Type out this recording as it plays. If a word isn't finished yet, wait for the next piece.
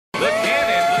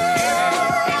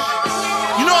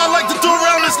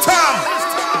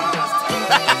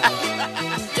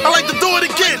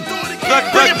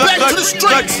to the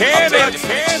streets. Cannon.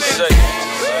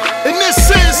 And this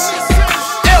is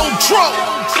El Dro,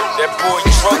 the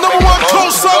 #1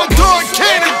 co-signer, Don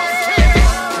Cannon.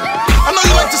 I know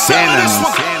you like the sound of this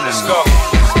one. Let's go.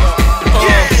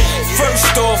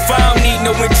 First off, I don't need no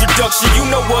introduction. You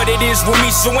know what it is with me,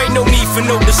 so ain't no need for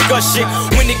no discussion.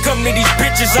 When it come to these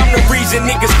bitches, I'm the reason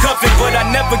niggas cuffin', but I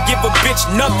never give a bitch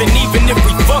nothing, even if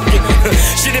we fucking.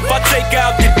 Shit, if I take her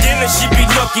out to dinner, she be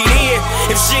lucky then.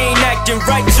 If she ain't acting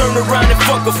right, turn around and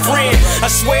fuck a friend. I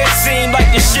swear it seemed like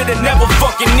this shit'll never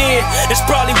fucking end. It's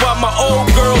probably why my old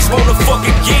girls wanna fuck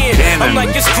again. I'm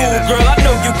like, it's cool, girl, I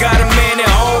know you got a man at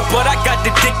home, but I got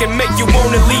the dick that make you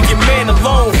wanna leave your man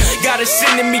alone. Got her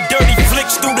sending me dirty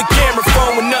flicks through the camera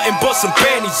phone with nothing but some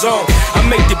panties on. I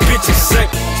make the bitches sick.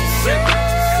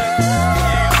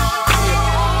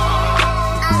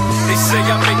 They say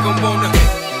I make them wanna,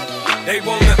 they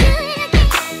wanna,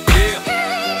 yeah.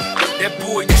 That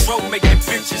boy Dro make the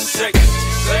bitches sick.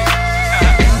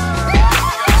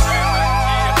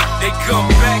 They come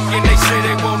back and they say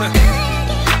they wanna,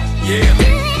 yeah,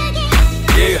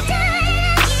 yeah,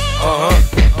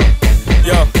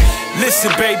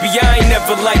 Listen, baby, I ain't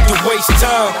never like to waste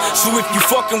time. So if you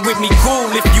fucking with me,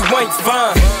 cool. If you ain't,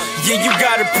 fine. Yeah, you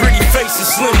got a pretty face and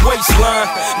slim waistline,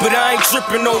 but I ain't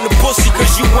tripping on the pussy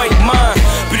cause you ain't mine.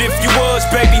 But if you was,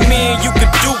 baby, me and you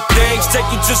could do things. Take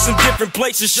you to some different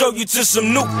places, show you to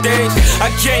some new things.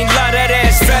 I can't lie, that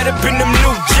ass fat up in them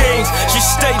new jeans. She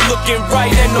stay looking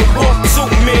right and the walk to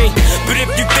me. But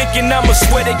if you thinking I'ma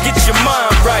swear to get your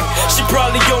mind right, she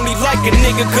probably only like a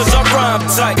nigga cause I rhyme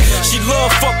tight. She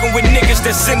love fucking with niggas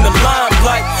that's in the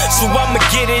limelight, so I'ma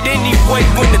get it anyway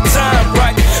when the time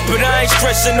right. But I ain't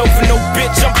stressing over no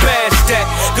bitch, I'm past that,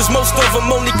 cause most of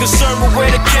them only concerned with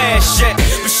where the cash at.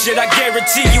 But shit, I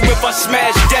guarantee you if I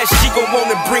smash that, she gon'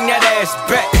 wanna bring that ass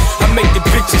back. I make the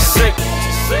bitches sick.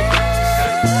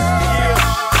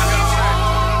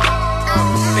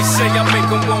 They say I make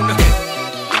them wanna,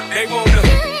 they wanna,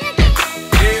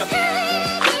 yeah.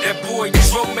 That boy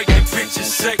Dro make the bitches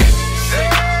sick.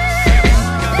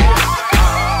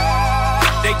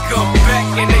 They come back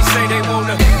and they say they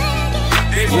wanna,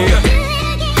 yeah.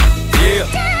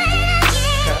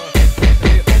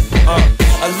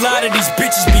 A lot of these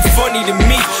bitches be funny to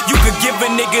me. You could give a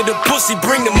nigga the pussy,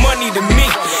 bring the money to me.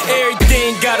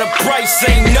 Everything got a price,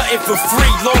 ain't nothing for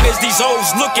free. Long as these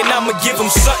hoes looking, I'ma give them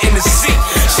something to see.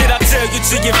 Shit, I tell you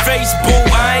to your face, boo,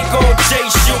 I ain't gon'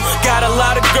 chase you. Got a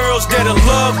lot of girls that'll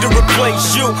love to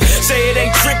replace you. Say it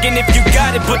ain't trickin' if you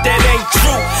got it, but that ain't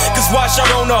true. Cause wash out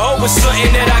on a hoe is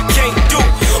something that I can't do.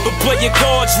 But play your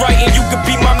cards right and you could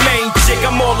be my main chick.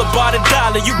 I'm all about a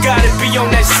dollar, you gotta be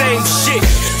on that same shit.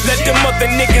 Let them other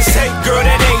niggas hate, girl,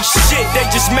 that ain't shit. They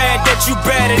just mad that you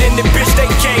better than the bitch they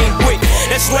came with.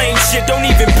 That's lame shit, don't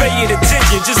even pay it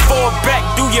attention. Just fall back,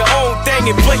 do your own thing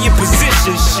and play your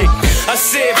position, shit. I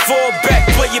said fall back,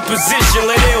 play your position.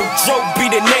 Let El Dro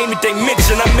be the name that they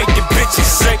mention. I make the bitches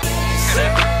sick.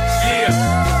 Yeah.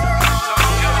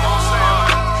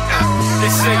 They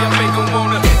say I make them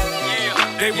wanna,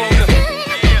 they wanna,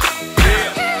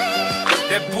 yeah.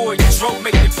 That boy Dro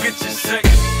make the bitches sick.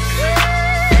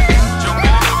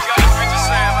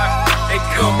 They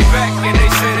come back and they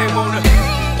say they wanna,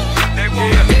 they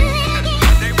wanna,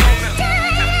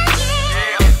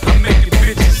 yeah. I make the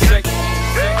bitches sick.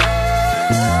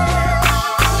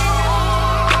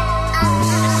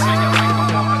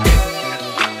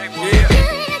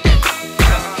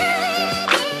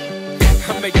 I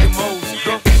make the moves,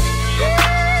 go.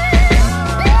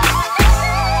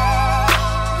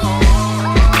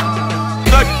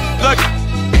 Look.